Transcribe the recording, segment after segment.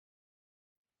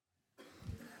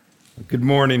Good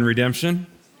morning, Redemption.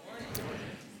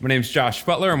 My name's Josh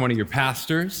Butler. I'm one of your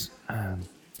pastors.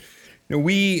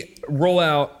 We roll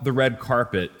out the red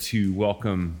carpet to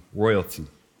welcome royalty.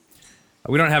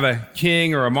 We don't have a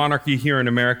king or a monarchy here in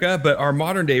America, but our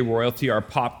modern day royalty are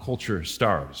pop culture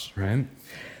stars, right?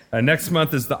 Next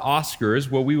month is the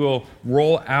Oscars. Well, we will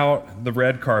roll out the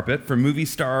red carpet for movie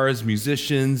stars,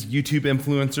 musicians, YouTube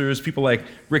influencers, people like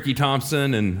Ricky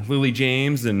Thompson and Lily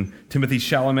James and Timothée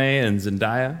Chalamet and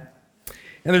Zendaya.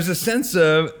 And there's a sense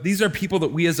of these are people that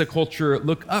we as a culture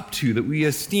look up to, that we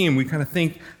esteem, we kind of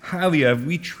think highly of.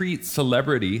 We treat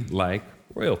celebrity like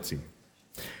royalty.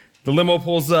 The limo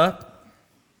pulls up.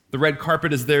 The red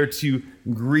carpet is there to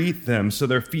greet them so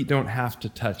their feet don't have to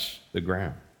touch the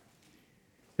ground.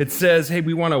 It says, hey,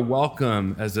 we want to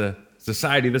welcome as a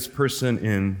society this person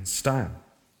in style.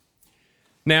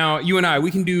 Now, you and I, we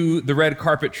can do the red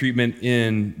carpet treatment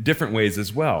in different ways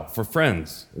as well, for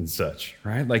friends and such,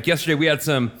 right? Like yesterday, we had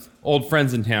some old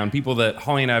friends in town, people that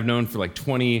Holly and I have known for like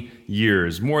 20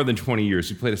 years, more than 20 years,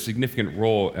 who played a significant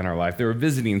role in our life. They were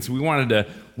visiting, so we wanted to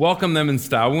welcome them in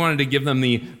style. We wanted to give them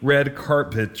the red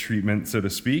carpet treatment, so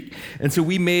to speak. And so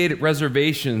we made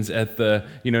reservations at the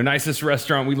nicest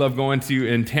restaurant we love going to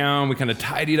in town. We kind of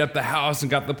tidied up the house and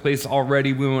got the place all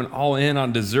ready. We went all in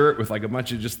on dessert with like a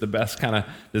bunch of just the best kind of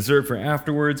dessert for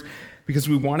afterwards because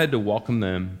we wanted to welcome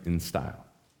them in style.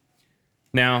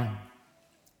 Now,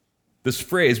 this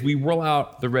phrase, we roll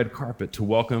out the red carpet to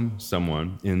welcome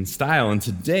someone in style. And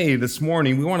today, this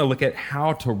morning, we want to look at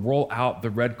how to roll out the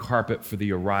red carpet for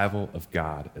the arrival of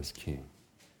God as King,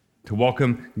 to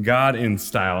welcome God in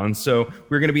style. And so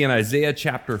we're going to be in Isaiah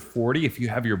chapter 40. If you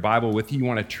have your Bible with you, you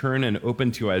want to turn and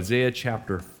open to Isaiah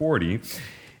chapter 40.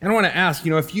 And I want to ask,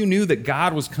 if you knew that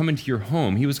God was coming to your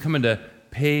home, he was coming to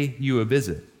pay you a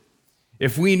visit.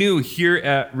 If we knew here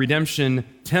at Redemption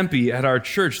Tempe at our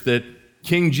church that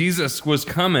King Jesus was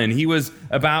coming, he was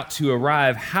about to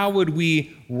arrive, how would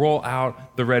we roll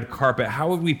out the red carpet? How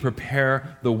would we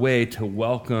prepare the way to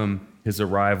welcome his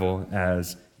arrival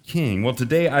as King? Well,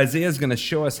 today Isaiah is going to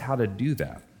show us how to do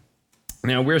that.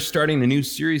 Now, we're starting a new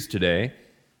series today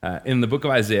in the book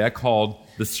of Isaiah called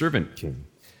The Servant King.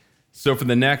 So for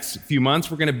the next few months,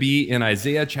 we're going to be in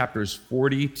Isaiah chapters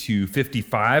 40 to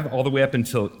 55, all the way up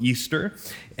until Easter.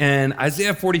 And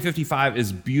Isaiah 40:55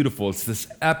 is beautiful. It's this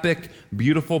epic,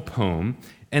 beautiful poem.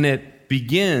 And it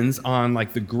begins on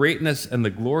like the greatness and the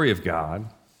glory of God.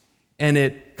 And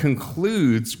it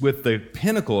concludes with the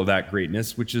pinnacle of that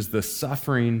greatness, which is the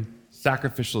suffering,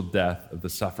 sacrificial death of the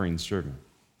suffering servant.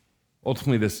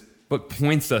 Ultimately, this book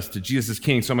points us to Jesus as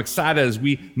King. So I'm excited as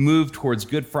we move towards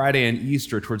Good Friday and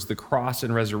Easter, towards the cross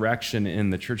and resurrection in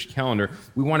the church calendar.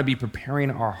 We want to be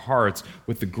preparing our hearts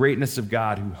with the greatness of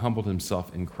God who humbled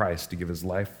himself in Christ to give his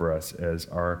life for us as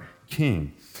our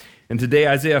King. And today,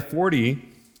 Isaiah 40,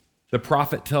 the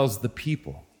prophet tells the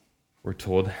people, we're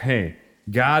told, hey,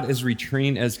 God is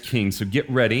returning as King, so get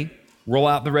ready, roll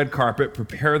out the red carpet,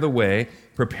 prepare the way,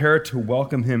 prepare to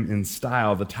welcome him in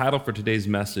style. The title for today's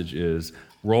message is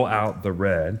Roll Out the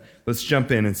Red. Let's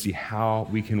jump in and see how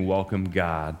we can welcome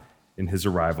God in his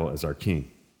arrival as our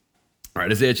King. All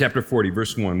right, Isaiah chapter 40,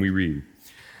 verse 1, we read,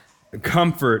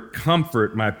 "Comfort,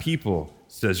 comfort my people,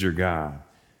 says your God."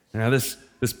 Now this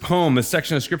poem, this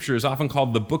section of scripture is often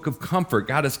called the Book of Comfort.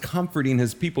 God is comforting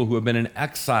his people who have been in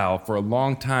exile for a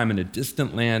long time in a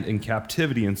distant land in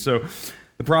captivity. And so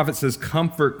the prophet says,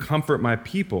 "Comfort, comfort my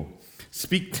people.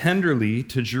 Speak tenderly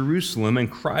to Jerusalem and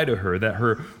cry to her that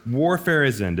her warfare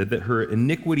is ended, that her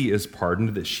iniquity is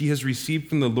pardoned, that she has received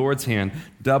from the Lord's hand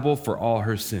double for all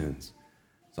her sins."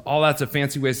 So all that's a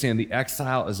fancy way of saying the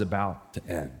exile is about to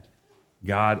end.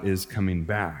 God is coming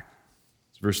back.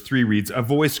 Verse 3 reads, "A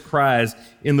voice cries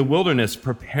in the wilderness,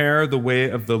 prepare the way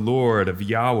of the Lord, of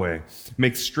Yahweh.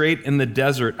 Make straight in the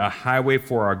desert a highway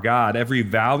for our God. Every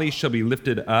valley shall be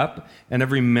lifted up, and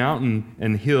every mountain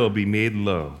and hill be made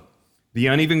low. The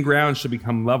uneven ground shall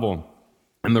become level,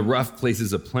 and the rough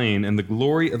places a plain, and the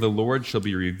glory of the Lord shall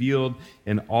be revealed,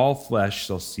 and all flesh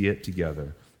shall see it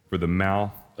together, for the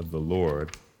mouth of the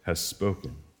Lord has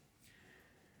spoken."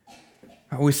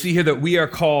 We see here that we are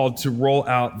called to roll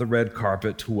out the red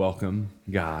carpet to welcome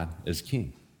God as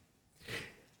King.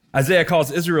 Isaiah calls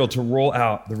Israel to roll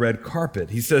out the red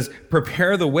carpet. He says,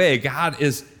 prepare the way. God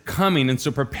is coming, and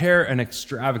so prepare an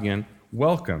extravagant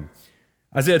welcome.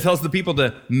 Isaiah tells the people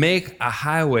to make a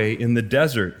highway in the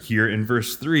desert here in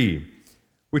verse 3,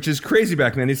 which is crazy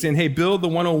back then. He's saying, hey, build the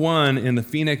 101 in the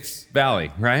Phoenix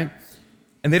Valley, right?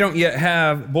 And they don't yet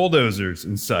have bulldozers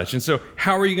and such. And so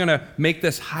how are you going to make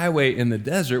this highway in the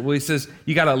desert? Well, he says,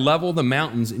 you got to level the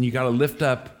mountains and you got to lift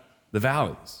up the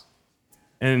valleys.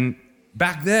 And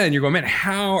back then, you're going, man,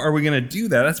 how are we going to do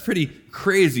that? That's pretty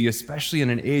crazy, especially in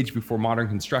an age before modern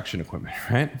construction equipment,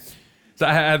 right? So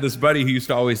I had this buddy who used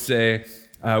to always say,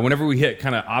 whenever we hit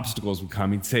kind of obstacles would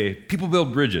come, he'd say, people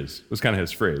build bridges, was kind of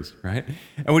his phrase, right?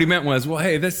 And what he meant was, well,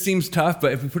 hey, this seems tough,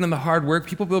 but if we put in the hard work,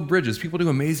 people build bridges. People do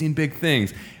amazing big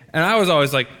things. And I was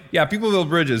always like, yeah, people build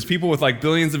bridges. People with like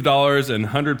billions of dollars and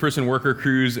 100-person worker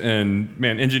crews and,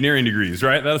 man, engineering degrees,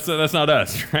 right? That's not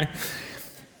us, right?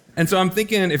 And so I'm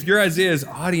thinking, if you're Isaiah's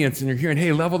audience and you're hearing,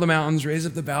 hey, level the mountains, raise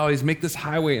up the valleys, make this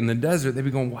highway in the desert, they'd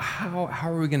be going, well, how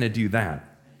are we going to do that?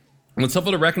 And it's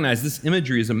helpful to recognize this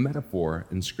imagery is a metaphor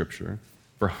in Scripture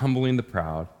for humbling the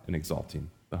proud and exalting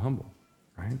the humble,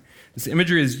 right? This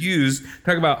imagery is used to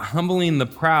talk about humbling the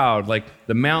proud, like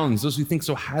the mountains, those who think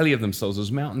so highly of themselves,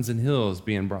 those mountains and hills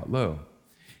being brought low,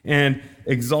 and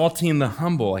exalting the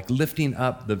humble, like lifting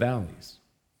up the valleys.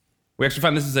 We actually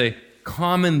find this is a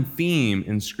common theme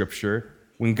in Scripture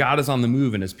when God is on the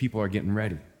move and his people are getting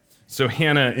ready. So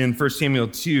Hannah in 1 Samuel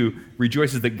 2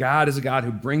 rejoices that God is a God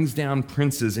who brings down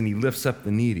princes and he lifts up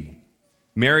the needy.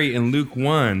 Mary in Luke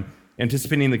 1,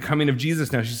 anticipating the coming of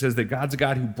Jesus now, she says that God's a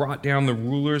God who brought down the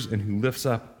rulers and who lifts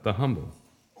up the humble.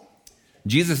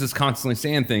 Jesus is constantly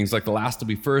saying things like the last will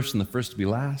be first and the first will be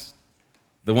last.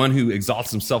 The one who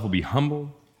exalts himself will be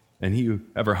humbled, and he who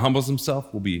ever humbles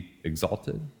himself will be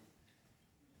exalted.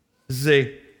 This is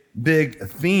a big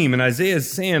theme, and Isaiah is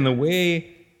saying the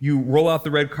way you roll out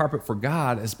the red carpet for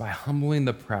God is by humbling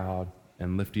the proud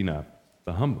and lifting up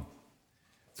the humble.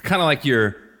 It's kind of like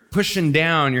you're pushing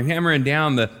down, you're hammering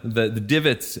down the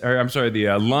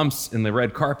lumps in the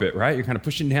red carpet, right? You're kind of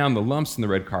pushing down the lumps in the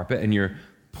red carpet and you're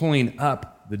pulling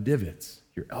up the divots.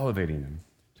 You're elevating them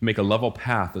to make a level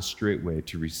path, a straight way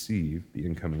to receive the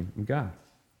incoming of God.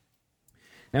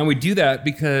 And we do that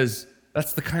because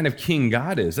that's the kind of king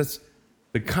God is. That's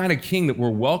the kind of king that we're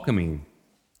welcoming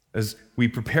as we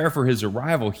prepare for his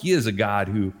arrival. He is a God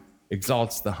who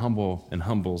exalts the humble and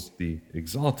humbles the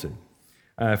exalted.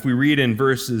 If we read in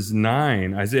verses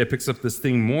 9, Isaiah picks up this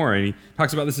thing more, and he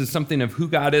talks about this as something of who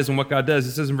God is and what God does.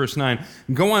 It says in verse 9,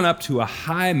 go on up to a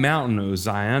high mountain, O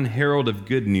Zion, herald of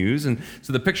good news. And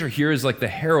so the picture here is like the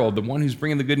herald, the one who's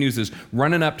bringing the good news, is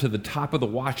running up to the top of the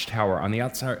watchtower on the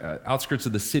outskirts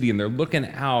of the city, and they're looking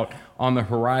out on the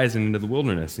horizon into the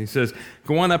wilderness. And he says,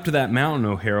 go on up to that mountain,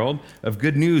 O herald, of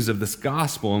good news of this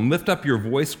gospel, and lift up your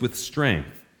voice with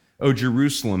strength. O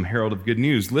Jerusalem, herald of good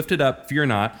news, lift it up, fear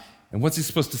not. And what's he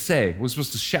supposed to say? We're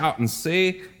supposed to shout and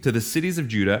say to the cities of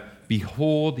Judah,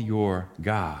 behold your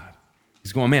God.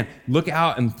 He's going, man, look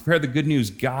out and prepare the good news.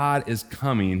 God is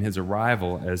coming, his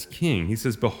arrival as king. He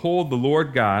says, behold, the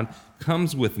Lord God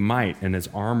comes with might, and his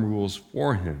arm rules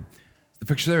for him. The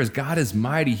picture there is God is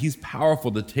mighty. He's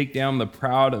powerful to take down the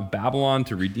proud of Babylon,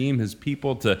 to redeem his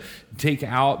people, to take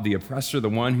out the oppressor, the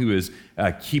one who is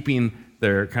keeping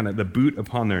their kind of the boot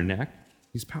upon their neck.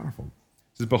 He's powerful.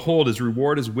 He says, behold, his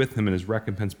reward is with him and his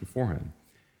recompense before him.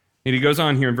 And he goes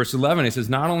on here in verse 11. He says,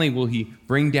 not only will he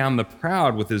bring down the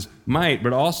proud with his might,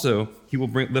 but also he will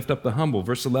lift up the humble.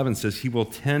 Verse 11 says, he will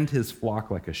tend his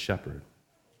flock like a shepherd.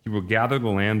 He will gather the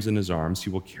lambs in his arms. He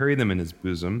will carry them in his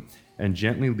bosom and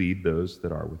gently lead those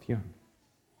that are with young.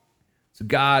 So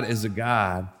God is a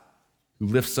God who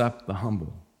lifts up the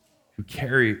humble, who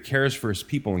cares for his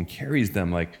people and carries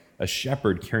them like a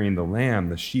shepherd carrying the lamb,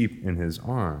 the sheep in his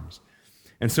arms.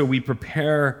 And so we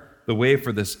prepare the way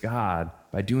for this God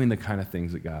by doing the kind of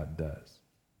things that God does,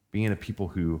 being a people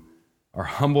who are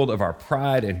humbled of our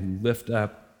pride and who lift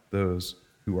up those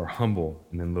who are humble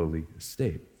and in lowly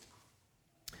estate.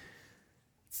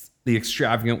 It's the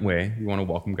extravagant way we want to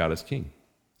welcome God as king.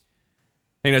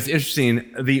 And it's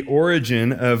interesting, the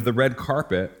origin of the red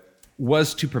carpet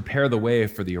was to prepare the way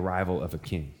for the arrival of a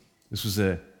king. This was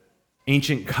an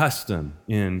ancient custom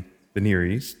in the Near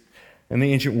East. In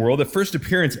the ancient world, the first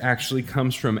appearance actually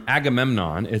comes from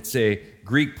Agamemnon. It's a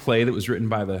Greek play that was written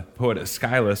by the poet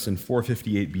Aeschylus in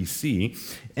 458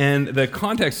 BC. And the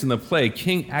context in the play,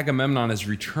 King Agamemnon is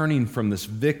returning from this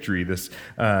victory, this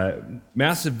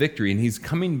massive victory, and he's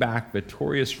coming back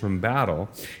victorious from battle.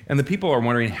 And the people are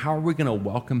wondering, how are we going to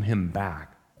welcome him back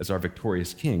as our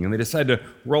victorious king? And they decide to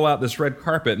roll out this red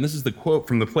carpet. And this is the quote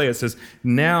from the play. It says,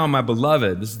 now, my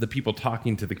beloved, this is the people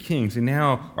talking to the king, saying,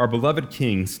 now, our beloved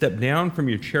king, step down from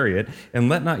your chariot and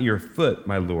let not your foot,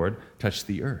 my lord, touch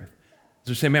the earth. So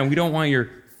they're saying, man, we don't want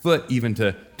your foot even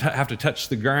to have to touch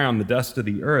the ground, the dust of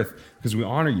the earth, because we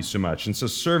honor you so much. And so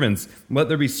servants, let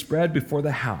there be spread before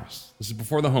the house. This is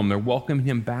before the home. They're welcoming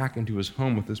him back into his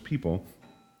home with his people.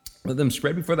 Let them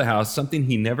spread before the house something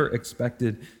he never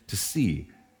expected to see.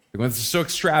 This is so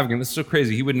extravagant, this is so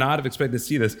crazy. He would not have expected to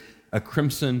see this, a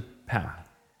crimson path.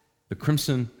 The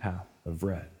crimson path. of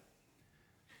red.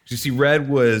 You see, red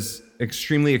was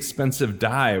extremely expensive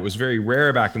dye. It was very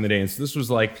rare back in the day. And so this was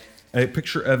like a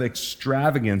picture of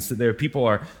extravagance, that there people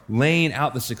are laying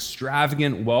out this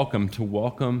extravagant welcome to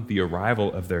welcome the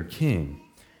arrival of their king.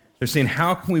 They're saying,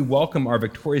 how can we welcome our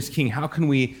victorious king? How can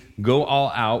we go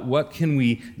all out? What can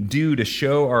we do to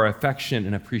show our affection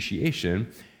and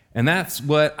appreciation? And that's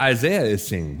what Isaiah is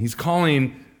saying. He's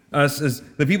calling us as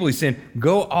the people. He's saying,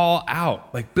 go all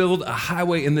out, like build a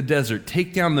highway in the desert,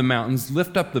 take down the mountains,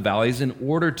 lift up the valleys in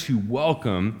order to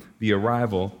welcome the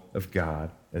arrival of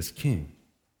God as king.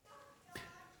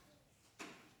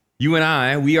 You and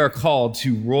I, we are called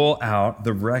to roll out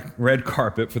the red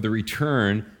carpet for the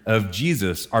return of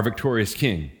Jesus, our victorious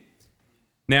king.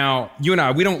 Now, you and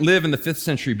I, we don't live in the 5th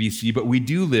century BC, but we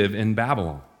do live in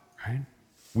Babylon, right?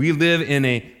 We live in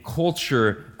a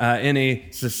culture, in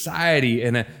a society,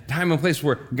 in a time and place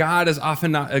where God is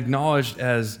often not acknowledged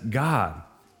as God.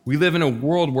 We live in a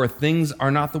world where things are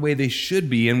not the way they should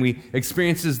be, and we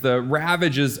experience the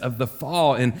ravages of the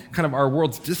fall and kind of our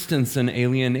world's distance and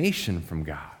alienation from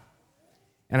God.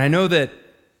 And I know that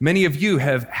many of you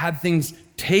have had things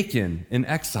taken in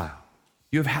exile.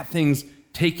 You have had things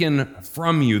taken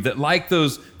from you, that like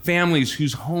those families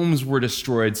whose homes were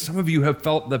destroyed, some of you have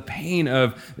felt the pain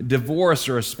of divorce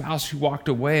or a spouse who walked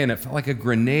away and it felt like a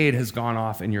grenade has gone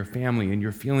off in your family and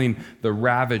you're feeling the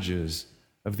ravages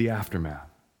of the aftermath.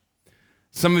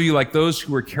 Some of you, like those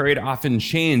who were carried off in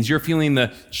chains, you're feeling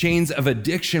the chains of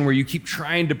addiction where you keep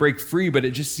trying to break free, but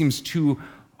it just seems too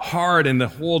hard and the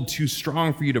hold too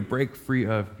strong for you to break free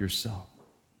of yourself.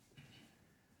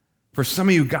 For some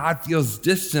of you, God feels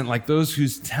distant, like those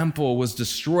whose temple was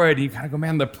destroyed. And you kind of go,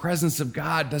 man, the presence of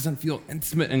God doesn't feel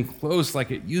intimate and close like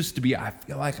it used to be. I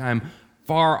feel like I'm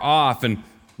far off. And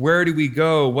where do we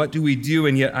go? What do we do?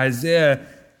 And yet Isaiah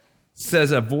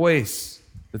says a voice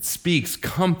that speaks,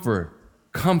 comfort,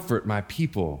 comfort my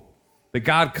people. That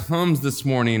God comes this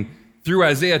morning through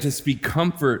Isaiah to speak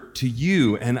comfort to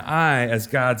you and I as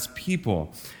God's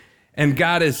people. And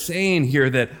God is saying here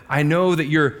that I know that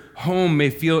your home may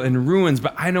feel in ruins,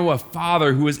 but I know a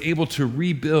Father who is able to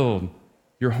rebuild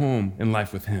your home and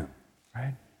life with him,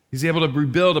 right? He's able to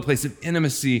rebuild a place of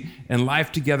intimacy and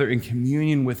life together in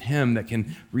communion with him that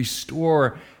can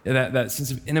restore that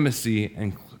sense of intimacy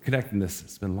and connectedness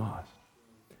that's been lost.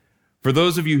 For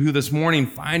those of you who this morning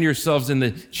find yourselves in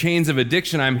the chains of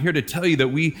addiction, I'm here to tell you that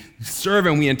we serve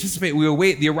and we anticipate, we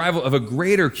await the arrival of a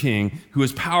greater king who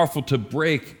is powerful to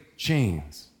break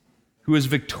chains, who is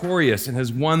victorious and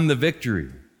has won the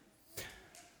victory.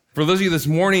 For those of you this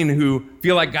morning who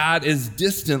feel like God is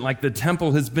distant, like the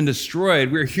temple has been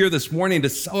destroyed, we're here this morning to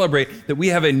celebrate that we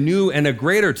have a new and a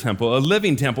greater temple, a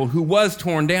living temple who was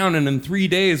torn down and in 3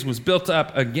 days was built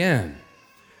up again.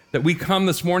 That we come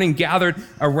this morning gathered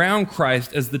around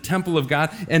Christ as the temple of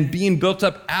God and being built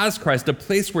up as Christ, a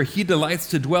place where he delights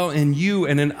to dwell in you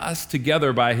and in us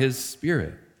together by his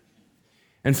Spirit.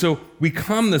 And so we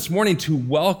come this morning to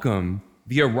welcome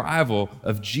the arrival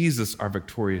of Jesus, our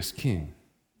victorious King.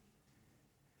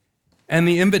 And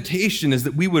the invitation is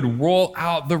that we would roll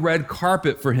out the red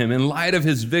carpet for him in light of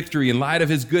his victory, in light of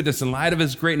his goodness, in light of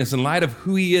his greatness, in light of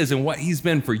who he is and what he's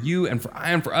been for you and for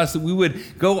I and for us, that we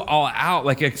would go all out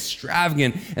like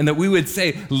extravagant and that we would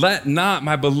say, let not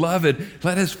my beloved,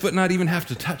 let his foot not even have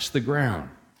to touch the ground,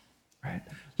 right?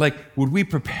 Like, would we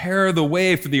prepare the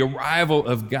way for the arrival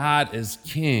of God as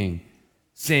King,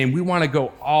 saying, we want to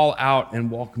go all out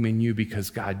and welcoming you because,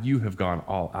 God, you have gone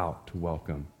all out to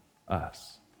welcome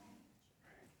us.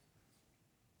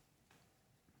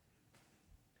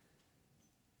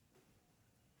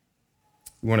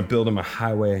 We want to build him a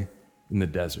highway in the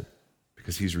desert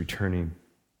because he's returning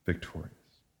victorious.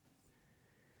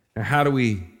 Now, how do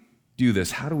we do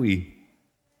this? How do we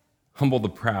humble the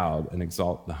proud and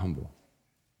exalt the humble?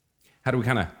 How do we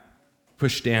kind of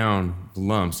push down the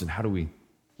lumps and how do we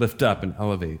lift up and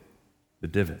elevate the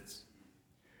divots?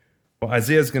 Well,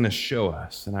 Isaiah's going to show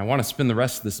us, and I want to spend the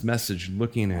rest of this message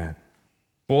looking at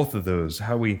both of those,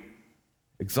 how we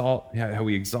exalt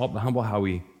the humble, how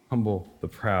we humble the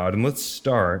proud. And let's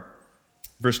start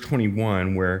verse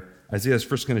 21, where Isaiah is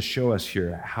first going to show us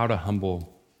here how to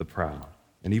humble the proud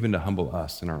and even to humble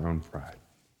us in our own pride.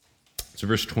 So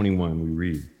verse 21, we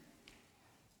read,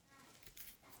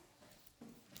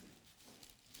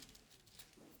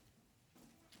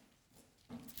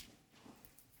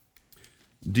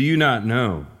 "Do you not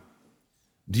know?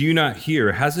 Do you not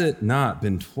hear? Has it not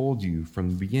been told you from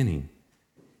the beginning?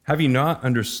 Have you not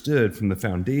understood from the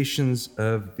foundations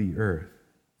of the earth?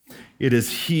 It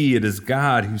is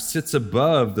God who sits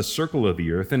above the circle of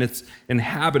the earth, and its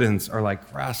inhabitants are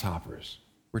like grasshoppers."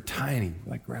 We're tiny,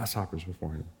 like grasshoppers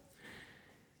before him.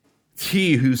 It's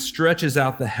he who stretches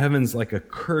out the heavens like a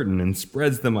curtain and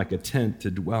spreads them like a tent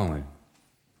to dwell in.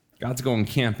 God's going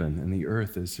camping, and the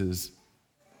earth is his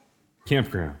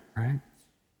campground, right?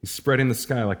 He's spreading the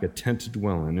sky like a tent to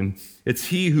dwell in. And it's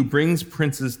he who brings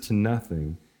princes to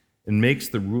nothing and makes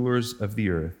the rulers of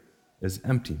the earth as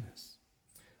emptiness.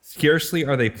 Scarcely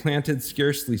are they planted,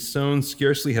 scarcely sown,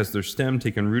 scarcely has their stem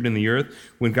taken root in the earth,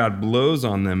 when God blows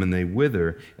on them and they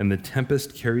wither, and the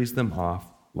tempest carries them off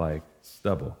like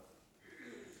stubble.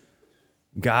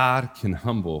 God can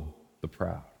humble the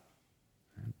proud.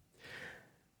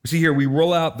 See here, we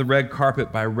roll out the red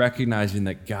carpet by recognizing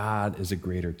that God is a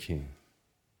greater king.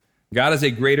 God is a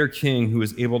greater king who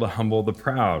is able to humble the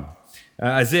proud.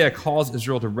 Isaiah calls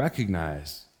Israel to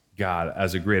recognize God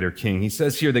as a greater king. He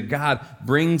says here that God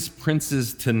brings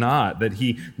princes to naught, that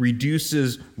he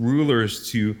reduces rulers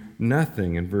to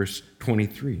nothing in verse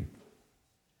 23.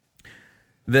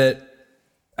 That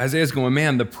Isaiah's going,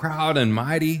 man, the proud and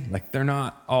mighty, like they're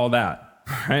not all that,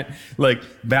 right? Like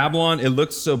Babylon, it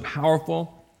looks so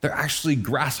powerful. They're actually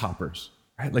grasshoppers,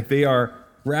 right? Like they are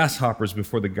grasshoppers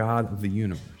before the God of the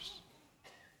universe.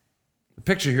 The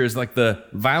picture here is like the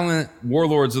violent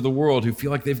warlords of the world who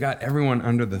feel like they've got everyone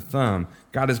under the thumb.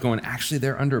 God is going, actually,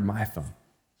 they're under my thumb.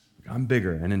 I'm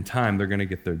bigger, and in time, they're going to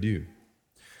get their due.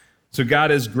 So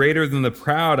God is greater than the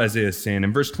proud, Isaiah is saying.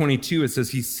 In verse 22, it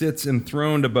says he sits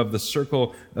enthroned above the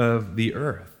circle of the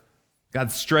earth.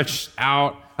 God stretched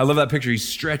out. I love that picture. He's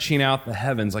stretching out the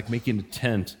heavens, like making a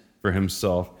tent for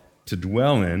himself to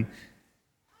dwell in.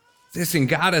 Listen,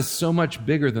 God is so much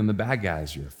bigger than the bad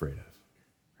guys you're afraid of.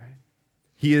 Right?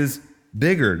 He is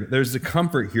bigger. There's a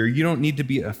comfort here. You don't need to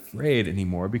be afraid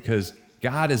anymore because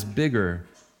God is bigger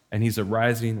and he's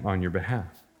arising on your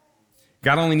behalf.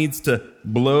 God only needs to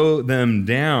blow them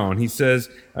down. He says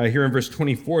here in verse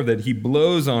 24 that he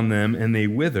blows on them and they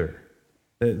wither.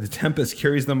 The tempest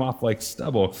carries them off like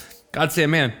stubble. God's saying,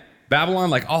 man,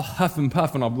 Babylon, like I'll huff and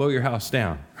puff and I'll blow your house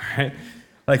down, right?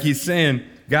 Like he's saying,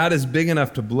 God is big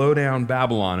enough to blow down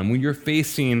Babylon. And when you're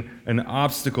facing an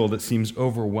obstacle that seems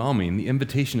overwhelming, the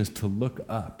invitation is to look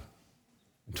up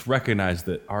and to recognize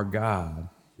that our God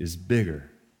is bigger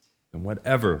than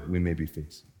whatever we may be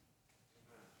facing.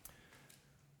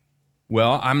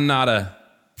 Well, I'm not a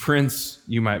prince,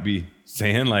 you might be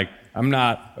saying, like, I'm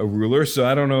not a ruler, so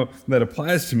I don't know if that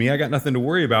applies to me. I got nothing to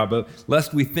worry about. But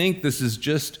lest we think this is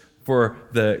just for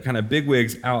the kind of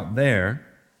bigwigs out there,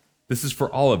 this is for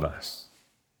all of us.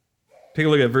 Take a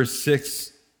look at verse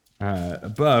 6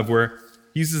 above, where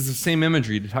he uses the same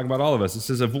imagery to talk about all of us. It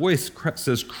says, a voice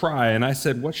says, cry, and I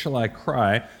said, what shall I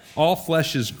cry? All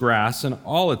flesh is grass, and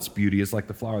all its beauty is like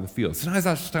the flower of the field. So now he's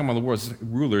not just talking about the world's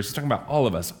rulers, he's talking about all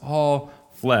of us. All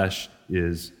flesh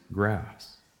is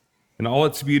grass. And all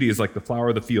its beauty is like the flower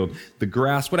of the field. The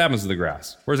grass, what happens to the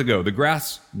grass? Where does it go? The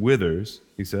grass withers,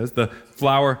 he says. The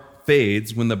flower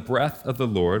fades when the breath of the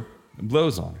Lord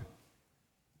blows on it.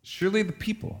 Surely the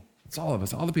people, it's all of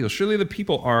us, all the people, surely the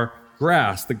people are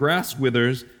grass. The grass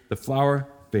withers, the flower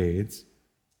fades.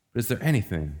 But is there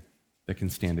anything that can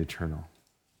stand eternal?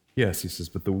 Yes, he says,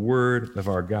 but the word of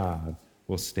our God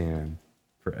will stand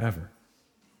forever.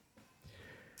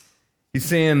 He's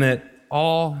saying that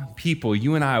all people,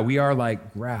 you and I, we are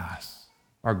like grass.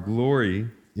 Our glory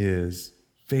is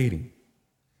fading.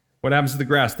 What happens to the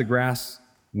grass? The grass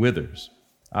withers.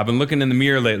 I've been looking in the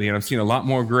mirror lately and I've seen a lot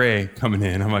more gray coming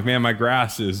in. I'm like, man, my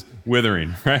grass is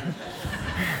withering, right?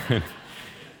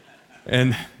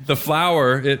 And the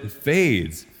flower, it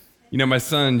fades. You know, my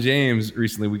son James,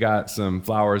 recently we got some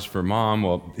flowers for mom.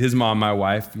 Well, his mom, my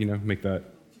wife, you know, make that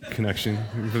connection,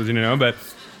 for those you know, but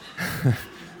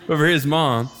for his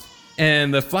mom.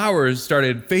 And the flowers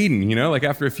started fading, you know, like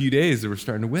after a few days, they were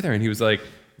starting to wither. And he was like,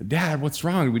 Dad, what's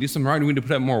wrong? Did we do something wrong? Do we need to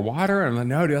put up more water? And I'm like,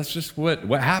 no, dude, that's just what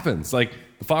happens. Like,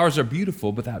 the flowers are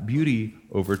beautiful, but that beauty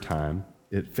over time,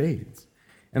 it fades.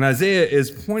 And Isaiah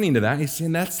is pointing to that. He's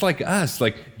saying that's like us.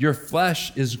 Like, your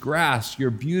flesh is grass. Your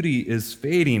beauty is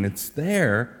fading. It's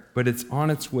there, but it's on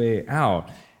its way out.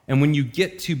 And when you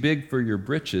get too big for your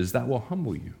britches, that will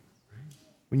humble you.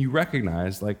 When you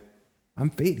recognize, like, I'm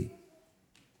fading.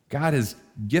 God has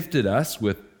gifted us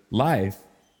with life,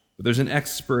 but there's an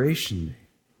expiration date.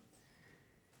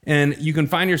 And you can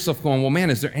find yourself going, well, man,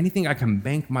 is there anything I can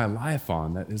bank my life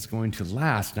on that is going to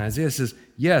last? And Isaiah says,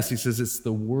 yes. He says, it's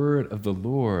the word of the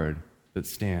Lord that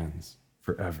stands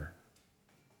forever.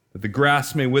 That the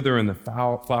grass may wither and the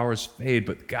flowers fade,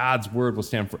 but God's word will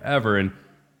stand forever. And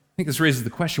I think this raises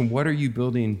the question, what are you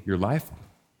building your life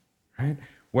on? Right?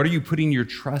 What are you putting your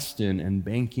trust in and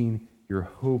banking your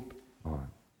hope on?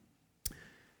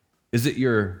 Is it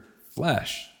your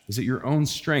flesh Is it your own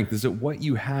strength? Is it what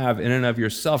you have in and of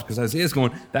yourself? Because Isaiah's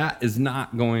going, that is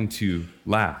not going to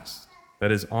last. That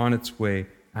is on its way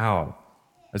out.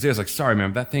 Isaiah's like, sorry,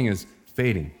 man, that thing is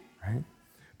fading, right?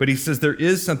 But he says there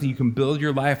is something you can build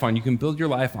your life on. You can build your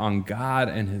life on God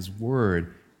and his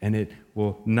word, and it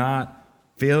will not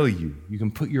fail you. You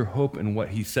can put your hope in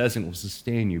what he says, and it will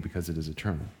sustain you because it is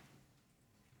eternal.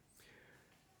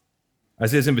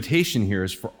 Isaiah's invitation here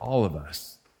is for all of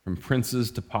us, from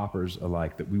princes to paupers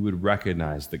alike, that we would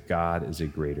recognize that God is a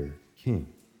greater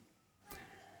king.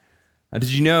 Now,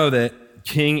 did you know that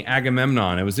King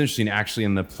Agamemnon, it was interesting actually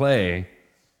in the play,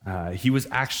 he was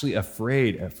actually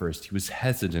afraid at first. He was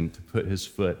hesitant to put his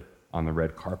foot on the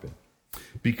red carpet.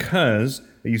 Because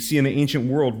you see in the ancient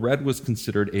world, red was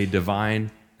considered a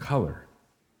divine color.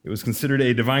 It was considered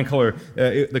a divine color.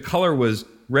 The color was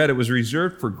red. It was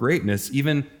reserved for greatness,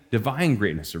 even divine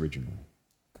greatness originally.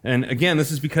 And again,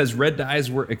 this is because red dyes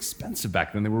were expensive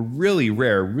back then. They were really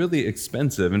rare, really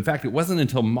expensive. In fact, it wasn't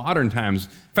until modern times,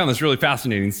 I found this really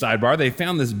fascinating sidebar, they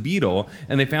found this beetle,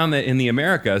 and they found that in the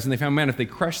Americas, and they found, man, if they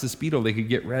crushed this beetle, they could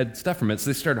get red stuff from it. So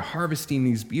they started harvesting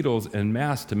these beetles en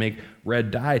masse to make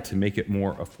red dye, to make it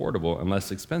more affordable and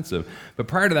less expensive. But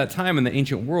prior to that time in the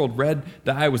ancient world, red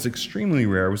dye was extremely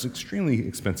rare, it was extremely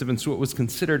expensive, and so it was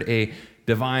considered a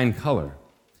divine color.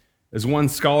 As one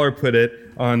scholar put it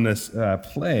on this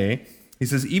play, he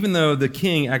says, even though the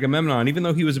king, Agamemnon, even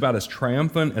though he was about as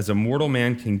triumphant as a mortal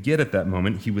man can get at that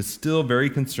moment, he was still very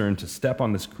concerned to step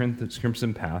on this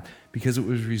crimson path because it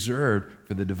was reserved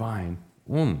for the divine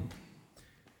only.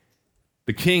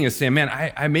 The king is saying, man,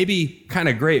 I may be kind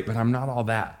of great, but I'm not all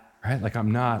that, right? Like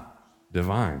I'm not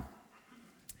divine.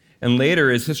 And later,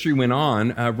 as history went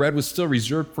on, red was still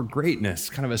reserved for greatness,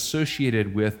 kind of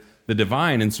associated with the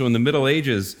divine. And so in the Middle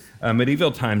Ages,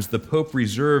 medieval times, the Pope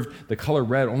reserved the color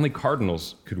red. Only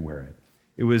cardinals could wear it.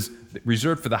 It was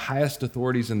reserved for the highest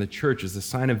authorities in the church as a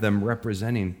sign of them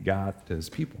representing God to his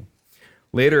people.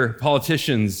 Later,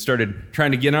 politicians started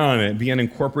trying to get on it, began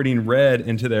incorporating red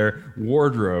into their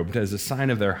wardrobe as a sign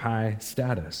of their high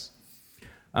status.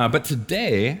 But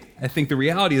today, I think the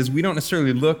reality is we don't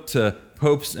necessarily look to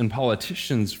popes and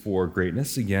politicians for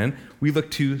greatness. Again, we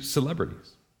look to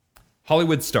celebrities.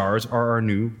 Hollywood stars are our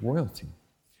new royalty.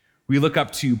 We look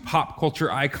up to pop culture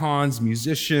icons,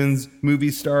 musicians,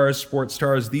 movie stars, sports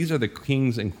stars. These are the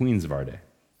kings and queens of our day.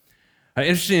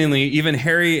 Interestingly, even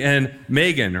Harry and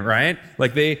Meghan, right?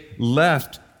 Like they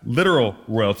left literal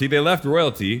royalty. They left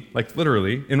royalty, like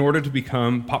literally, in order to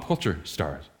become pop culture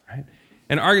stars, right?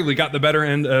 And arguably got the better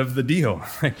end of the deal.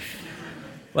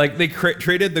 Like they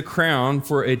traded the crown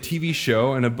for a TV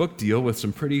show and a book deal with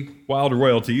some pretty wild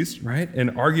royalties, right?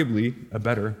 And arguably a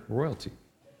better royalty.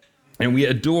 And we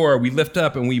adore, we lift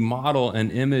up, and we model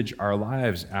and image our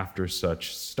lives after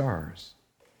such stars.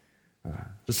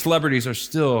 The celebrities are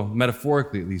still,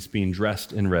 metaphorically at least, being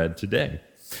dressed in red today.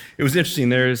 It was interesting.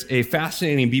 There's a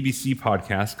fascinating BBC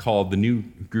podcast called The New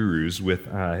Gurus with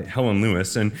Helen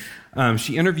Lewis, and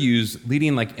she interviews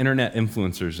leading internet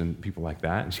influencers and people like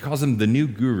that, and she calls them the new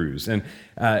gurus. And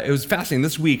it was fascinating.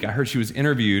 This week, I heard she was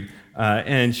interviewed,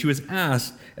 and she was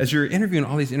asked, as you're interviewing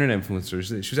all these internet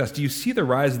influencers, she was asked, do you see the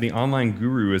rise of the online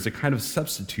guru as a kind of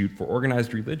substitute for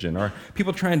organized religion? Are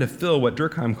people trying to fill what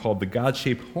Durkheim called the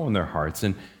God-shaped hole in their hearts?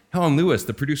 And Helen Lewis,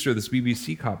 the producer of this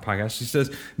BBC podcast, she says,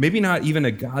 maybe not even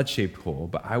a God-shaped hole,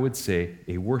 but I would say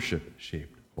a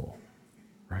worship-shaped hole,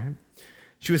 right?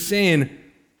 She was saying,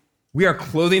 we are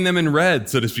clothing them in red,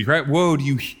 so to speak, right? Whoa,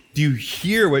 do you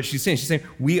hear what she's saying? She's saying,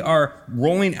 we are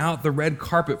rolling out the red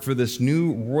carpet for this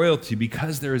new royalty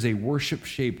because there is a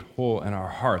worship-shaped hole in our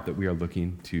heart that we are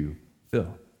looking to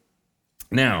fill.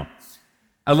 Now,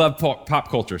 I love pop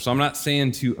culture, so I'm not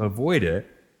saying to avoid it,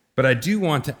 but I do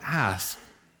want to ask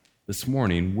this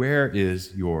morning, where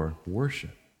is your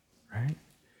worship, right?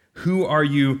 Who are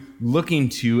you looking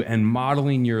to and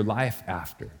modeling your life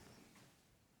after?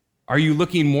 Are you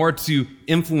looking more to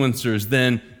influencers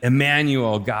than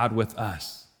Emmanuel, God with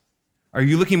us? Are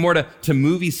you looking more to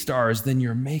movie stars than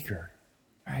your maker,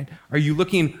 right? Are you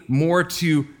looking more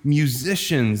to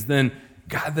musicians than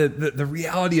God, the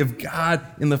reality of God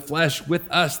in the flesh with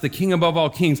us, the King above all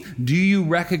kings? Do you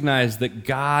recognize that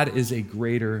God is a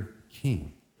greater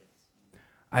king?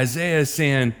 Isaiah is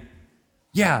saying,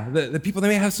 yeah, the people, they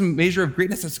may have some measure of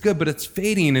greatness, that's good, but it's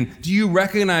fading. And do you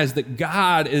recognize that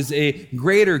God is a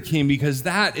greater king? Because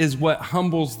that is what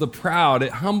humbles the proud.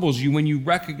 It humbles you when you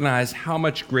recognize how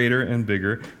much greater and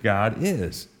bigger God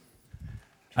is.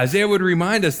 Isaiah would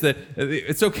remind us that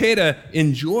it's okay to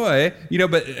enjoy,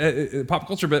 but pop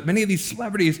culture, but many of these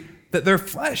celebrities, that their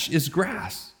flesh is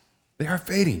grass. They are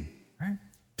fading, right?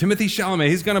 Timothée Chalamet,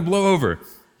 he's going to blow over.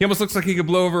 He almost looks like he could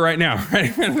blow over right now,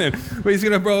 right? But he's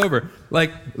going to blow over.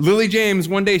 Like Lily James,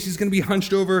 one day she's going to be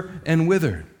hunched over and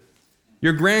withered.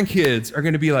 Your grandkids are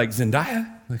going to be like,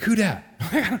 Zendaya? Like, who dat?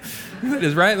 Who that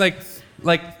is, right?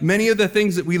 Like many of the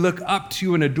things that we look up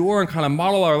to and adore and kind of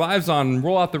model our lives on and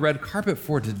roll out the red carpet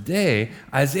for today,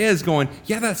 Isaiah is going,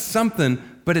 yeah, that's something,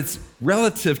 but it's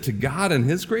relative to God and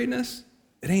his greatness,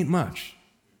 it ain't much.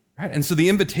 Right? And so the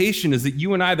invitation is that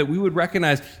you and I, that we would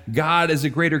recognize God as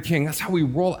a greater king. That's how we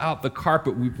roll out the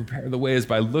carpet. We prepare the way is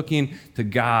by looking to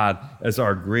God as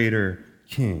our greater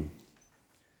king.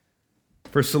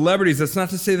 For celebrities, that's not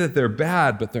to say that they're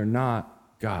bad, but they're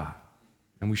not God.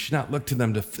 And we should not look to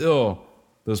them to fill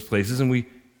those places. And we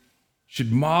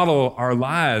should model our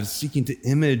lives seeking to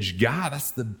image God. That's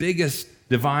the biggest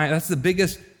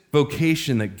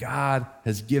vocation that God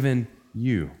has given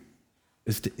you,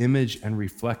 is to image and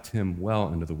reflect him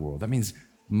well into the world. That means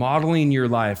modeling your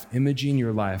life, imaging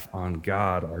your life on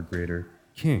God, our greater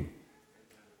king.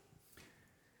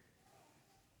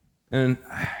 And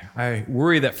I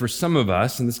worry that for some of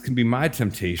us, and this can be my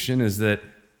temptation, is that,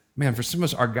 man, for some of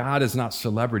us, our God is not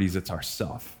celebrities, it's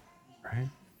ourself, right?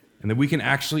 And that we can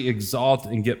actually exalt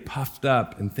and get puffed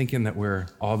up and thinking that we're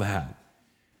all that.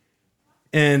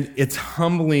 And it's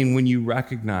humbling when you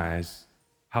recognize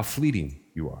how fleeting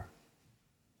you are.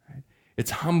 Right?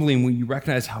 It's humbling when you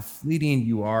recognize how fleeting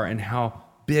you are and how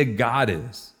big God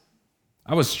is.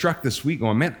 I was struck this week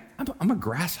going, man, I'm a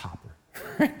grasshopper.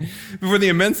 Before the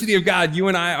immensity of God, you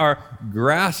and I are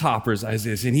grasshoppers,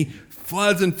 Isaiah says, and he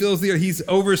floods and fills the earth. He's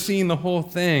overseeing the whole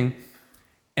thing.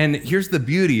 And here's the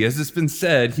beauty, as it's been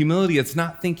said, humility, it's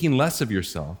not thinking less of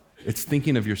yourself, it's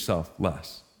thinking of yourself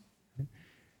less.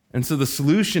 And so the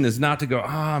solution is not to go,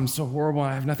 I'm so horrible,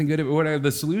 I have nothing good at it. Whatever.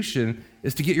 The solution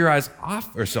is to get your eyes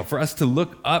off ourselves, for us to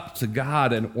look up to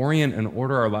God and orient and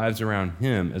order our lives around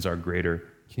him as our greater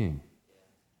king.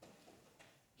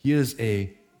 He is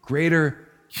a greater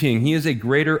king. He is a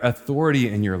greater authority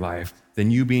in your life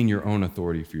than you being your own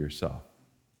authority for yourself.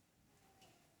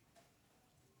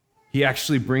 He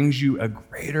actually brings you a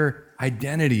greater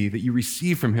identity that you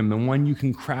receive from him than one you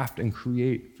can craft and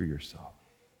create for yourself.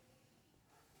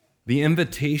 The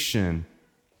invitation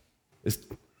is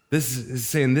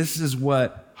saying this is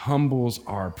what humbles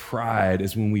our pride,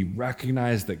 is when we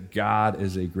recognize that God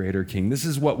is a greater king. This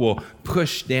is what will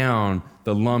push down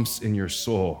the lumps in your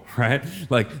soul, right?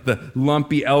 Like the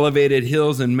lumpy, elevated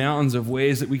hills and mountains of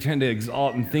ways that we tend to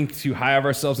exalt and think too high of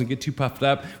ourselves and get too puffed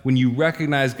up. When you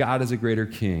recognize God as a greater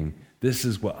king, this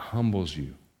is what humbles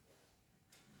you.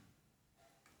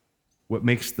 What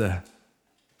makes the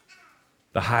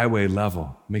highway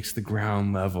level, makes the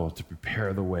ground level to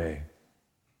prepare the way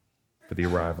for the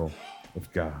arrival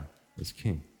of God as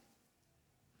king.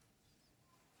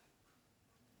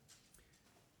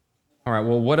 All right,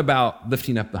 well, what about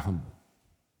lifting up the humble?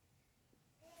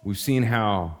 We've seen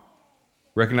how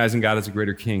recognizing God as a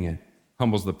greater king, it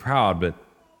humbles the proud, but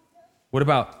what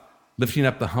about lifting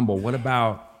up the humble? What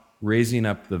about raising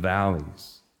up the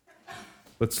valleys?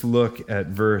 Let's look at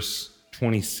verse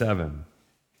 27,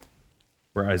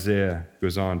 where Isaiah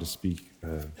goes on to speak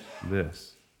of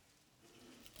this.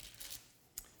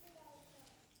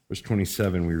 Verse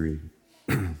 27, we read,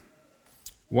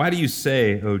 Why do you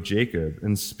say, O Jacob,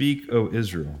 and speak, O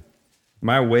Israel,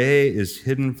 my way is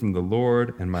hidden from the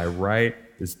Lord, and my right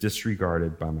is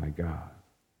disregarded by my God?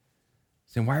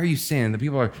 Saying, why are you saying? The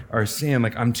people are saying,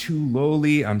 like, I'm too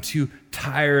lowly, I'm too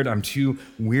tired, I'm too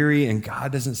weary, and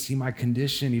God doesn't see my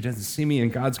condition, he doesn't see me,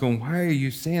 and God's going, why are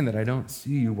you saying that I don't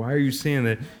see you? Why are you saying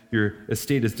that your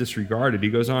estate is disregarded? He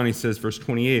goes on, he says, verse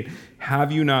 28,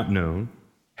 have you not known,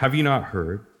 have you not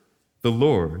heard? The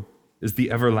Lord is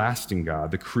the everlasting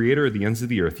God, the creator of the ends of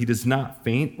the earth. He does not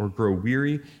faint or grow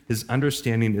weary. His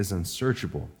understanding is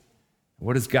unsearchable.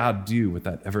 What does God do with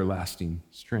that everlasting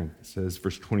strength? It says,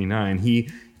 verse 29,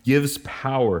 he gives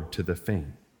power to the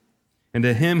faint, and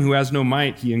to him who has no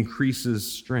might, he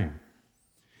increases strength.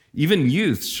 Even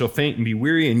youths shall faint and be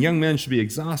weary, and young men shall be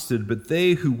exhausted, but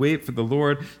they who wait for the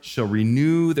Lord shall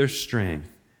renew their strength.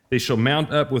 They shall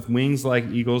mount up with wings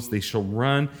like eagles. They shall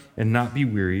run and not be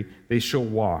weary. They shall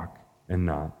walk and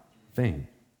not faint.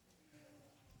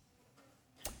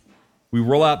 We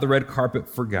roll out the red carpet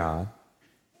for God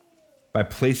by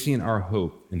placing our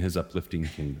hope in his uplifting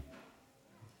kingdom.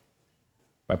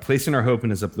 By placing our hope in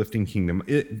his uplifting kingdom.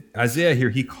 Isaiah here,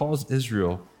 he calls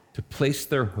Israel to place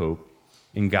their hope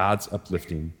in God's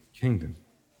uplifting kingdom.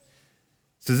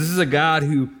 So this is a God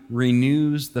who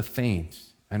renews the faint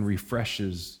and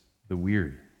refreshes the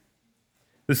weary.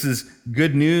 This is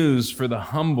good news for the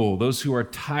humble, those who are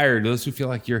tired, those who feel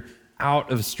like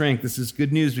out of strength. This is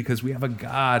good news because we have a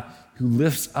God who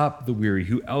lifts up the weary,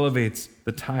 who elevates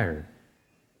the tired.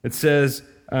 It says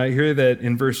here that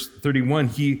in verse 31,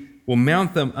 he will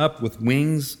mount them up with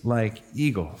wings like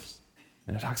eagles.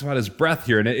 And it talks about his breath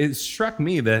here. And it struck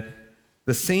me that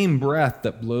the same breath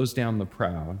that blows down the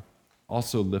proud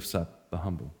also lifts up the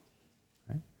humble.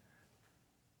 Right?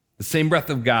 The same breath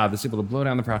of God that's able to blow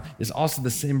down the proud is also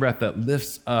the same breath that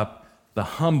lifts up the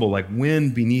humble, like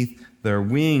wind beneath their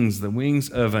wings, the wings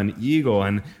of an eagle.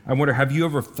 And I wonder, have you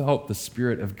ever felt the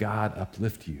Spirit of God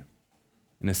uplift you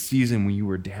in a season when you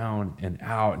were down and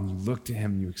out and you looked to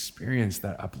him and you experienced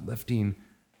that uplifting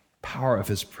power of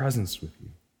his presence with you?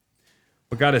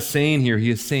 What God is saying here, he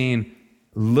is saying,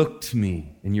 look to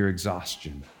me in your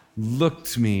exhaustion. Look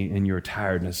to me in your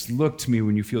tiredness. Look to me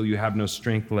when you feel you have no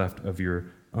strength left of your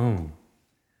own.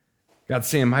 God's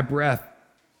saying, my breath,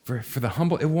 for the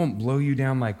humble, it won't blow you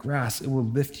down like grass. It will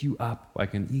lift you up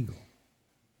like an eagle.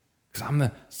 Because I'm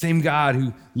the same God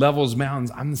who levels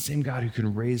mountains. I'm the same God who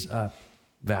can raise up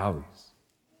valleys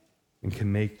and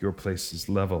can make your places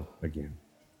level again.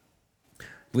 I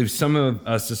believe some of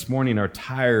us this morning are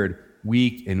tired,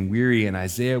 weak, and weary, and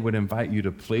Isaiah would invite you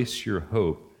to place your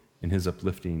hope in his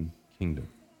uplifting kingdom.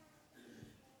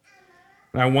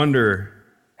 And I wonder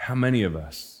how many of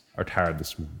us are tired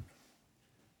this morning.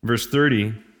 Verse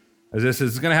 30, Isaiah says,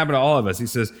 it's going to happen to all of us. He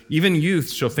says, even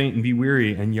youth shall faint and be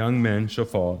weary, and young men shall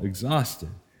fall exhausted.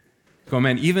 Go,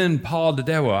 man, even Paul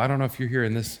Dedewa, I don't know if you're here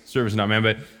in this service or not, man,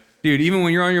 but dude, even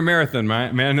when you're on your marathon,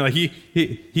 man, like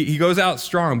he goes out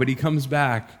strong, but he comes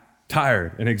back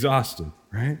tired and exhausted,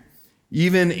 right?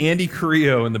 Even Andy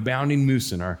Carrillo and the Bounding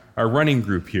Moosin, our running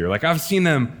group here, like I've seen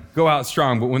them go out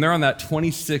strong, but when they're on that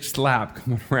 26th lap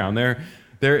coming around,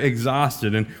 they're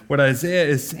exhausted. And what Isaiah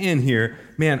is saying here,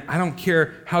 man, I don't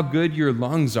care how good your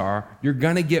lungs are, you're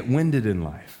going to get winded in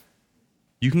life.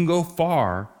 You can go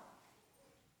far.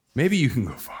 Maybe you can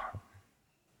go far.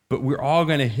 But we're all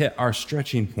going to hit our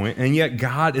stretching point, and yet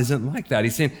God isn't like that.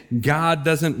 He's saying God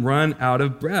doesn't run out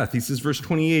of breath. He says, verse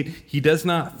 28, he does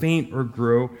not faint or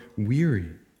grow weary.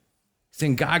 He's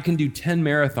saying God can do 10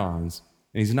 marathons,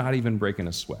 and he's not even breaking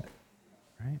a sweat,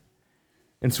 right?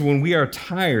 And so when we are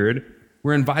tired,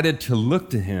 we're invited to look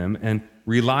to him and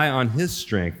rely on his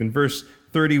strength. In verse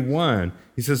 31,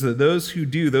 he says that those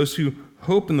who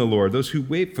hope in the Lord, those who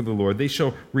wait for the Lord, they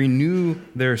shall renew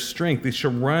their strength. They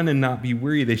shall run and not be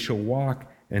weary. They shall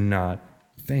walk and not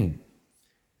faint.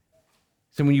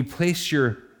 So when you place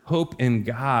your hope in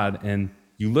God and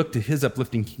you look to his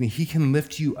uplifting kingdom, he can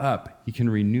lift you up. He can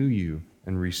renew you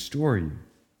and restore you.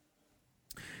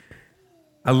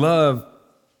 I love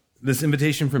this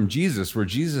invitation from Jesus where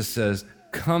Jesus says,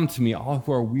 come to me, all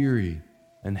who are weary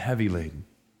and heavy laden.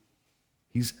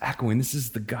 He's echoing, this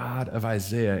is the God of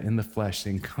Isaiah in the flesh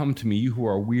saying, come to me, you who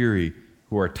are weary,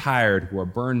 who are tired, who are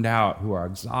burned out, who are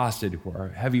exhausted, who are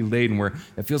heavy laden, where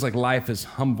it feels like life has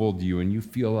humbled you and you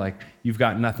feel like you've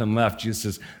got nothing left. Jesus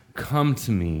says, come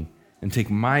to me and take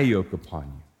my yoke upon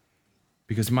you.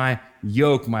 Because my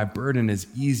yoke, my burden is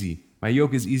easy. My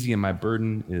yoke is easy and my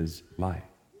burden is light.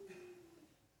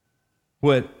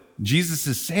 What Jesus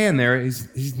is saying there is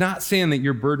he's not saying that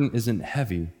your burden isn't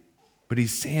heavy, but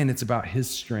he's saying it's about his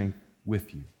strength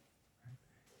with you.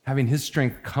 Having his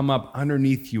strength come up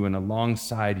underneath you and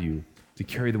alongside you to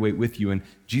carry the weight with you. And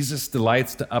Jesus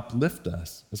delights to uplift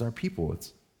us as our people.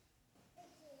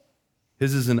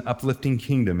 His is an uplifting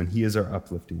kingdom, and he is our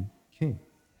uplifting king.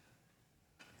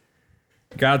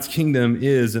 God's kingdom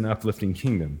is an uplifting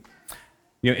kingdom.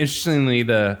 You know, interestingly,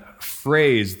 the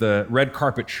phrase, the red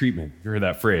carpet treatment, you heard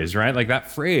that phrase, right? Like that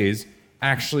phrase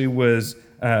actually was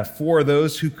for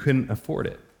those who couldn't afford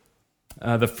it.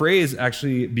 The phrase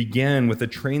actually began with a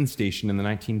train station in the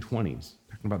 1920s,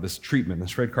 talking about this treatment,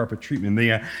 this red carpet treatment.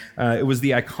 It was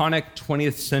the iconic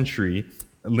 20th century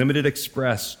limited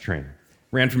express train.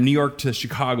 Ran from New York to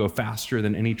Chicago faster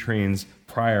than any trains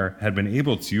prior had been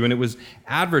able to, and it was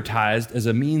advertised as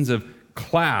a means of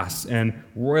class and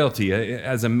royalty,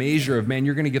 as a measure of, man,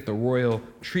 you're going to get the royal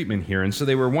treatment here. And so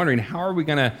they were wondering, how are we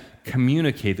going to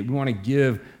communicate that we want to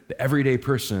give the everyday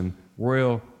person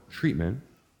royal treatment?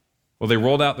 Well, they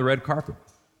rolled out the red carpet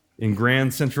in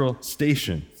Grand Central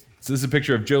Station. So this is a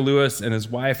picture of Joe Louis and his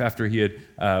wife after he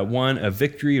had won a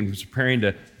victory and was preparing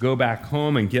to go back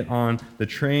home and get on the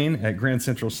train at Grand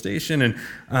Central Station.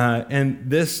 And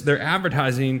this, their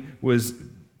advertising was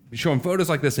showing photos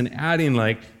like this and adding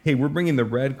like, hey, we're bringing the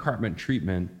red carpet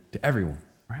treatment to everyone,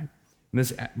 right? And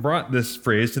this brought this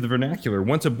phrase to the vernacular.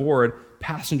 Once aboard,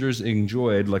 passengers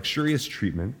enjoyed luxurious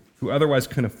treatment who otherwise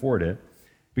couldn't afford it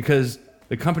because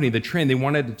the company, the train, they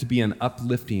wanted it to be an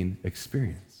uplifting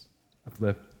experience.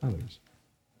 Uplift others.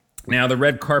 Now, the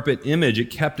red carpet image,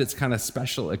 it kept its kind of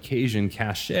special occasion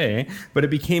cachet, but it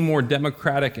became more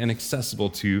democratic and accessible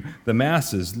to the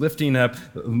masses. Lifting up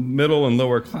middle and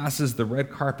lower classes, the red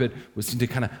carpet was seen to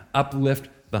kind of uplift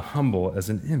the humble as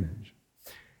an image.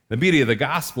 The beauty of the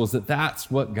gospel is that that's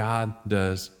what God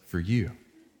does for you.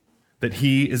 That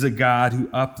he is a God who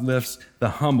uplifts the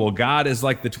humble. God is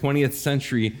like the 20th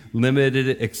century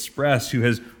Limited Express who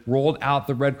has rolled out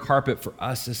the red carpet for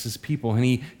us as his people. And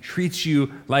he treats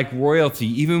you like royalty,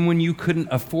 even when you couldn't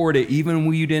afford it, even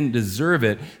when you didn't deserve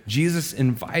it. Jesus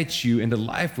invites you into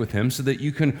life with him so that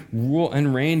you can rule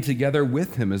and reign together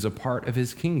with him as a part of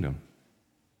his kingdom.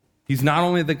 He's not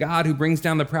only the God who brings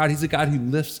down the proud, he's a God who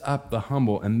lifts up the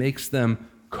humble and makes them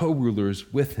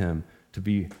co-rulers with him to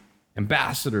be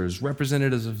ambassadors,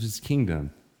 representatives of his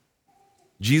kingdom.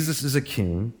 Jesus is a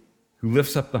king who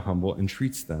lifts up the humble and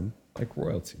treats them like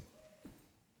royalty.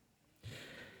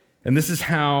 And this is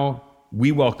how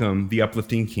we welcome the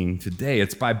uplifting king today.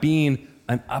 It's by being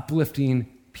an uplifting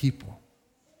people.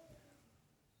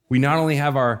 We not only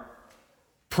have our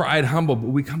pride humble, but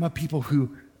we come up people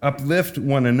who uplift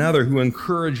one another, who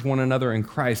encourage one another in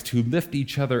Christ, who lift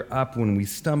each other up when we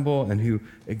stumble, and who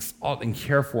exalt and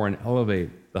care for and elevate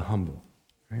the humble,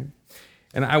 right?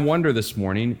 And I wonder this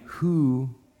morning, who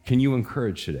can you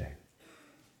encourage today?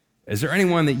 Is there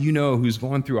anyone that you know who's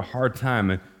going through a hard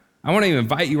time? And I want to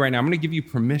invite you right now. I'm going to give you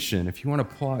permission if you want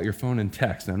to pull out your phone and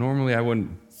text. Now, normally I wouldn't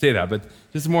say that, but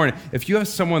this morning, if you have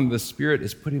someone the Spirit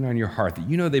is putting on your heart that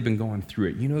you know they've been going through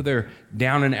it, you know they're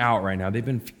down and out right now, they've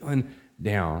been feeling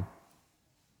down,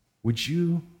 would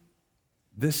you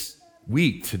this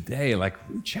week, today,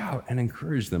 reach out and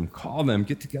encourage them, call them,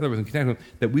 get together with them, connect with them,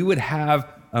 that we would have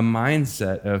a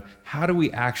mindset of how do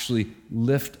we actually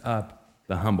lift up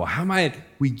the humble? How might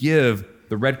we give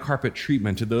the red carpet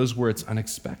treatment to those where it's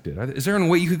unexpected? Is there a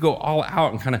way you could go all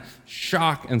out and kind of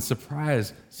shock and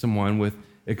surprise someone with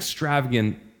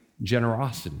extravagant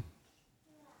generosity?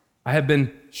 I have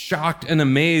been shocked and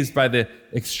amazed by the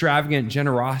extravagant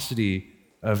generosity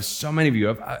of so many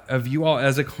of you all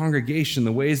as a congregation,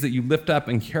 the ways that you lift up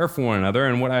and care for one another.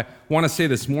 And what I want to say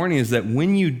this morning is that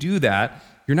when you do that,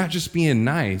 you're not just being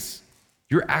nice,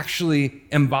 you're actually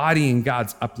embodying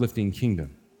God's uplifting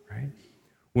kingdom, right?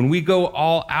 When we go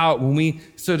all out, when we,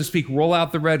 so to speak, roll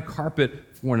out the red carpet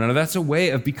for one another, that's a way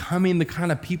of becoming the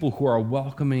kind of people who are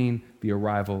welcoming the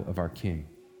arrival of our King.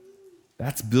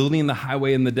 That's building the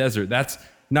highway in the desert. That's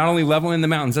not only leveling the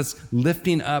mountains, that's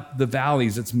lifting up the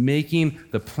valleys. It's making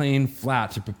the plain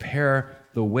flat to prepare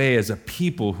the way as a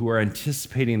people who are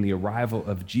anticipating the arrival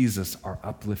of Jesus, our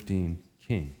uplifting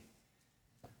King.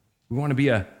 We want to be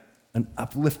an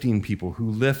uplifting people who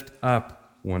lift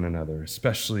up one another,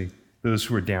 especially those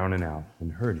who are down and out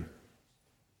and hurting.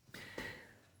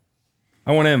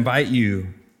 I want to invite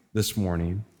you this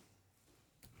morning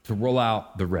to roll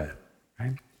out the red,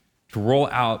 right? To roll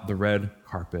out the red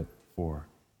carpet for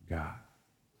God.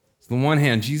 So on the one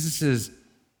hand, Jesus is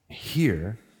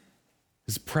here.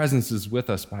 His presence is with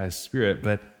us by his Spirit.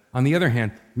 But on the other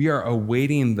hand, we are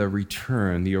awaiting the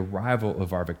return, the arrival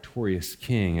of our victorious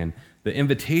King. And the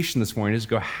invitation this morning is to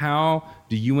go, how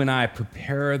do you and I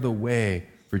prepare the way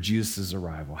for Jesus'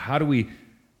 arrival? How do we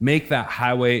make that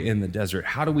highway in the desert?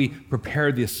 How do we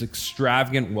prepare this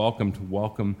extravagant welcome to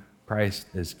welcome Christ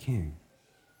as King?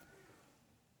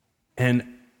 And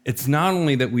it's not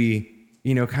only that we,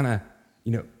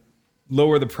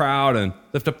 lower the proud and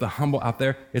lift up the humble out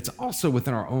there, it's also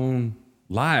within our own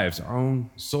lives, our own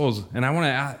souls. And I want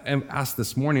to ask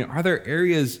this morning, are there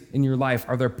areas in your life,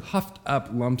 are there puffed up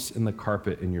lumps in the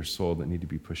carpet in your soul that need to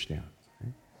be pushed down?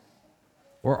 Right?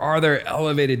 Or are there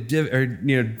elevated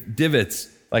divots,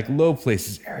 like low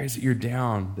places, areas that you're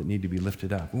down that need to be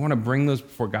lifted up? We want to bring those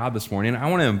before God this morning. I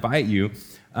want to invite you,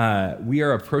 we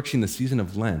are approaching the season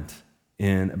of Lent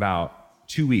in about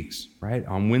 2 weeks, right?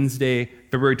 On Wednesday,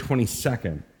 February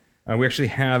 22nd. We actually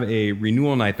have a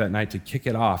renewal night that night to kick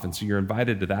it off, and so you're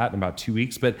invited to that in about 2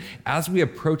 weeks. But as we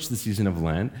approach the season of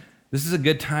Lent, this is a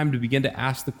good time to begin to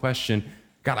ask the question,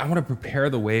 God, I want to prepare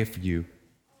the way for you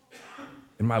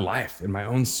in my life, in my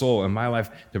own soul, in my life,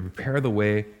 to prepare the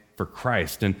way for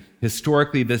Christ. And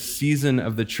historically, this season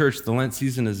of the church, the Lent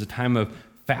season, is a time of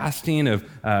fasting, of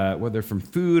whether from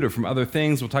food or from other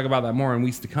things. We'll talk about that more in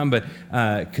weeks to come, but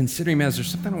considering, man, is there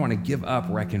something I want to give up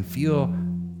where I can feel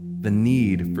the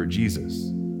need for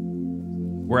Jesus,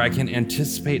 where I can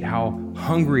anticipate how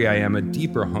hungry I am, a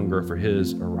deeper hunger for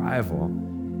his arrival.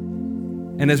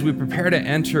 And as we prepare to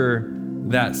enter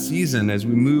that season, as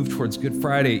we move towards Good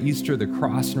Friday, Easter, the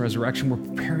cross, and resurrection,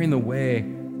 we're preparing the way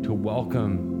to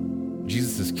welcome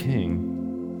Jesus as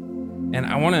King. And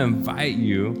I want to invite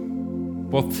you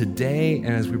both today and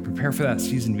as we prepare for that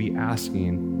season, be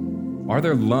asking, are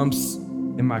there lumps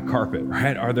in my carpet,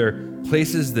 right? Are there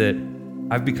places that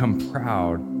I've become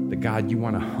proud that God, you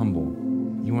want to humble,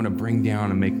 you want to bring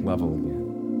down and make level again?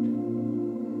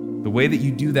 The way that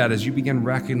you do that is you begin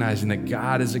recognizing that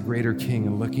God is a greater king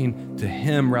and looking to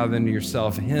him rather than to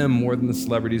yourself, him more than the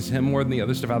celebrities, him more than the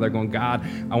other stuff out there, going, God,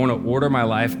 I want to order my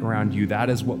life around you. That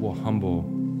is what will humble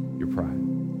your pride.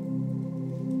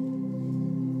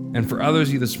 And for others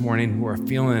of you this morning who are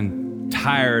feeling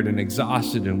tired and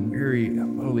exhausted and weary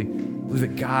and lowly, believe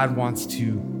that God wants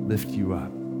to lift you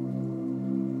up.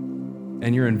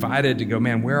 And you're invited to go,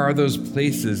 man, where are those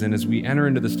places? And as we enter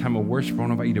into this time of worship, I want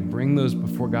to invite you to bring those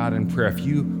before God in prayer. If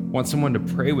you want someone to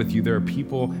pray with you, there are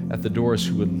people at the doors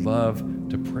who would love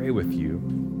to pray with you.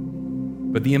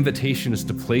 But the invitation is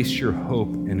to place your hope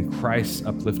in Christ's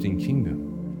uplifting kingdom.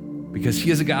 Because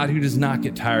he is a God who does not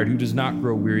get tired, who does not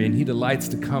grow weary, and he delights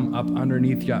to come up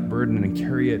underneath that burden and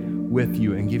carry it with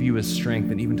you and give you his strength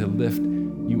and even to lift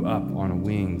you up on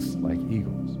wings like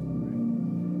eagles.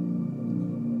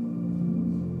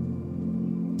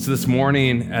 So this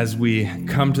morning, as we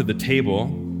come to the table,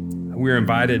 we're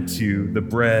invited to the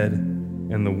bread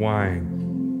and the wine,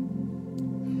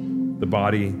 the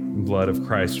body and blood of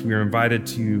Christ. We are invited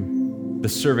to the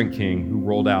servant king who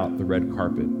rolled out the red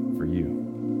carpet for you.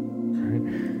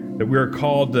 Right? That we are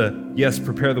called to, yes,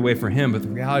 prepare the way for him, but the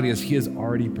reality is he has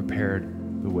already prepared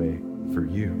the way for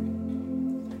you.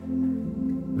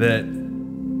 That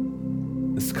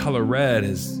this color red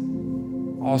has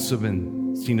also been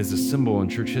seen as a symbol in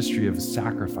church history of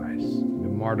sacrifice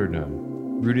and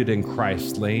martyrdom, rooted in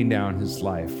Christ laying down his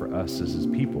life for us as his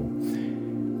people.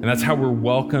 And that's how we're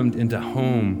welcomed into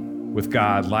home with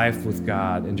God, life with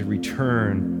God, and to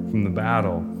return from the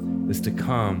battle is to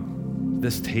come to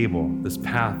this table, this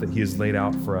path that he has laid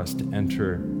out for us to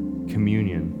enter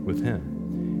communion with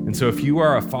him. And so if you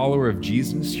are a follower of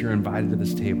Jesus, you're invited to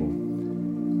this table.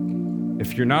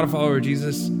 If you're not a follower of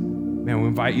Jesus, man, we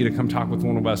invite you to come talk with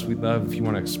one of us. We'd love if you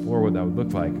want to explore what that would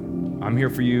look like. I'm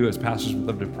here for you. As pastors, we'd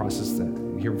love to process that.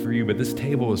 I'm here for you. But this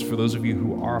table is for those of you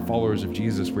who are followers of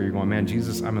Jesus, where you're going, man,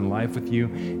 Jesus, I'm in life with you,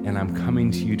 and I'm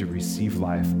coming to you to receive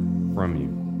life from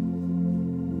you.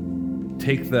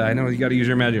 I know you got to use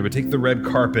your imagination, but take the red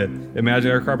carpet.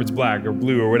 Imagine our carpet's black or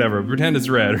blue or whatever. Pretend it's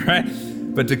red, right?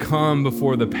 But to come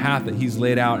before the path that he's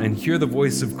laid out and hear the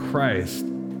voice of Christ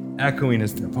echoing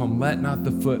his poem, let not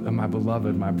the foot of my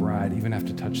beloved, my bride, even have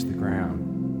to touch the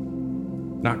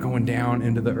ground. Not going down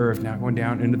into the earth, not going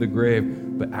down into the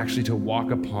grave, but actually to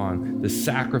walk upon the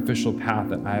sacrificial path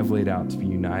that I have laid out to be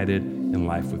united in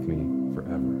life with me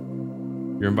forever.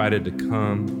 You're invited to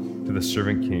come to the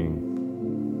servant king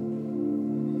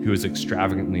who has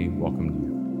extravagantly welcomed you.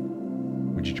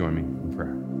 Would you join me in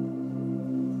prayer?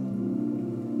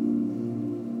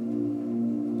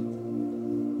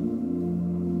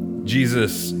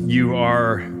 Jesus, you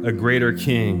are a greater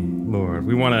king, Lord.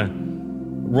 We want to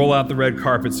roll out the red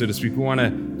carpet, so to speak. We want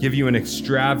to give you an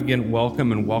extravagant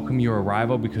welcome and welcome your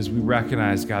arrival because we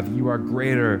recognize, God, that you are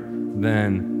greater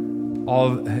than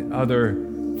all other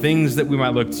things that we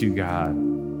might look to, God.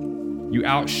 You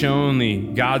outshone the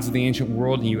gods of the ancient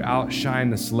world, and you outshine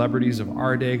the celebrities of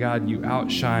our day, God. You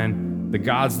outshine the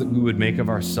gods that we would make of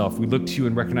ourselves. We look to you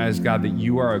and recognize, God, that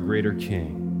you are a greater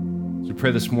king. So we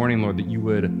pray this morning, Lord, that you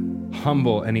would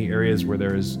humble any areas where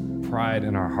there is pride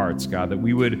in our hearts, God, that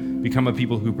we would become a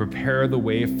people who prepare the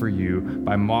way for you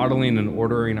by modeling and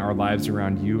ordering our lives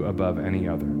around you above any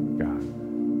other, God.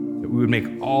 That we would make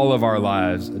all of our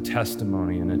lives a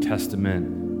testimony and a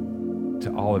testament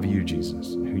to all of you,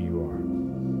 Jesus, and who you are.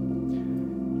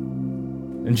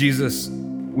 And Jesus,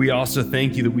 we also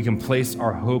thank you that we can place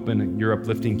our hope in your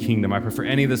uplifting kingdom. I pray for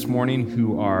any this morning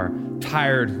who are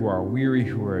tired, who are weary,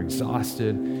 who are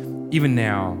exhausted. Even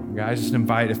now, God, I just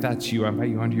invite, if that's you, I invite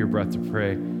you under your breath to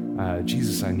pray,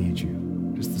 Jesus, I need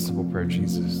you. Just the simple prayer,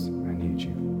 Jesus, I need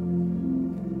you.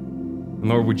 And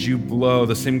Lord, would you blow,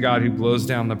 the same God who blows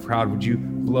down the proud, would you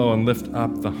blow and lift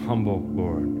up the humble,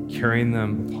 Lord, carrying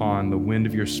them upon the wind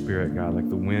of your spirit, God, like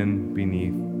the wind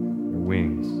beneath your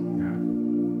wings.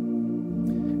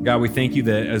 God, we thank you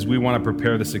that as we want to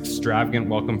prepare this extravagant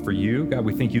welcome for you, God,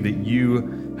 we thank you that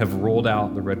you have rolled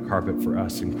out the red carpet for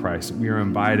us in Christ. We are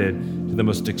invited to the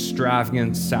most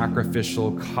extravagant,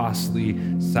 sacrificial,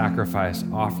 costly sacrifice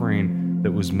offering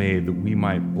that was made that we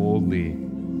might boldly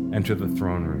enter the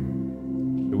throne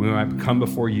room, that we might come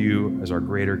before you as our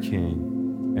greater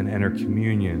King and enter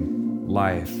communion,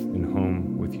 life, and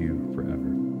home with you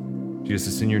forever.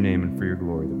 Jesus, it's in your name and for your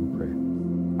glory that we pray.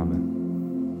 Amen.